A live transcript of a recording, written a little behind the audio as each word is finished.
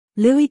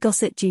Louis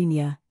Gossett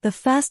Jr., the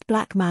first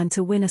black man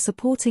to win a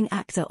supporting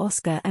actor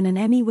Oscar and an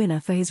Emmy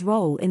winner for his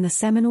role in the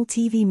seminal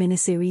TV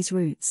miniseries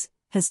Roots,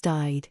 has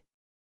died.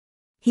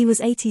 He was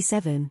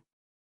 87.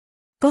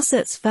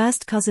 Gossett's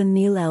first cousin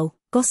Neal L.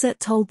 Gossett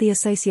told the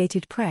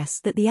Associated Press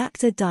that the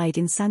actor died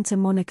in Santa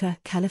Monica,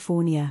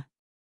 California.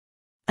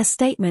 A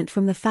statement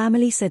from the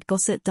family said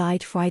Gossett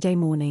died Friday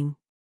morning.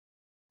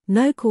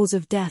 No cause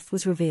of death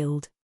was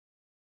revealed.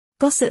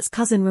 Gossett's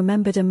cousin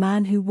remembered a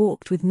man who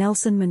walked with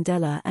Nelson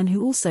Mandela and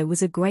who also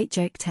was a great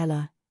joke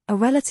teller, a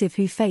relative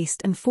who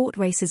faced and fought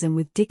racism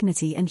with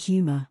dignity and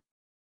humor.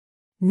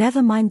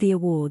 Never mind the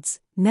awards,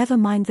 never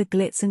mind the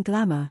glitz and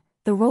glamour,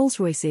 the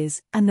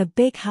Rolls-Royces, and the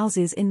big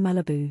houses in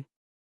Malibu.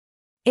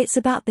 It's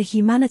about the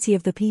humanity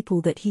of the people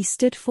that he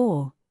stood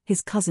for,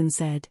 his cousin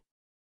said.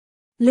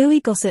 Louis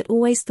Gossett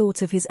always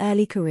thought of his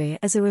early career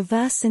as a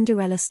reverse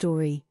Cinderella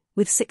story,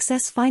 with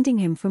success finding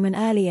him from an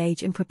early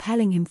age and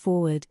propelling him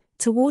forward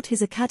toward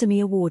his Academy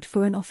Award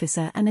for an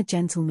Officer and a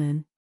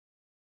Gentleman.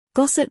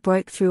 Gossett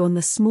broke through on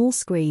the small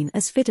screen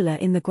as fiddler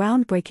in the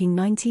groundbreaking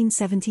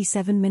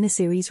 1977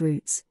 miniseries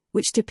Roots,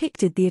 which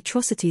depicted the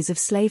atrocities of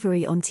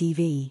slavery on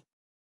TV.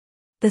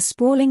 The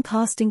sprawling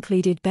cast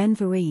included Ben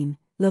Vereen,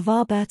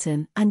 LeVar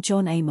Burton, and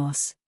John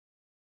Amos.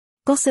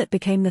 Gossett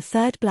became the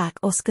third black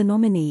Oscar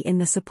nominee in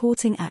the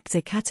supporting actor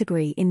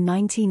category in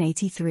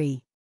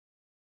 1983.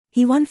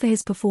 He won for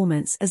his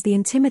performance as the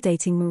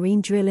intimidating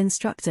Marine drill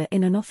instructor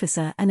in An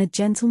Officer and a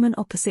Gentleman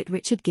opposite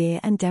Richard Gere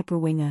and Deborah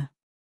Winger.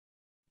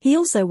 He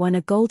also won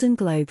a Golden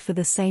Globe for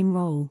the same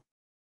role.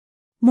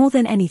 More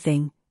than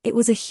anything, it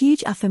was a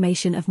huge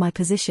affirmation of my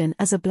position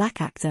as a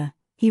black actor,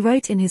 he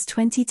wrote in his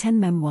 2010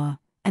 memoir,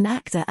 An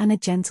Actor and a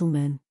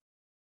Gentleman.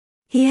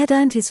 He had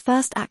earned his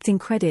first acting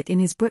credit in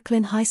his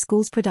Brooklyn High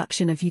School's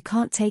production of You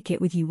Can't Take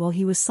It With You while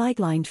he was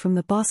sidelined from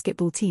the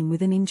basketball team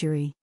with an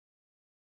injury.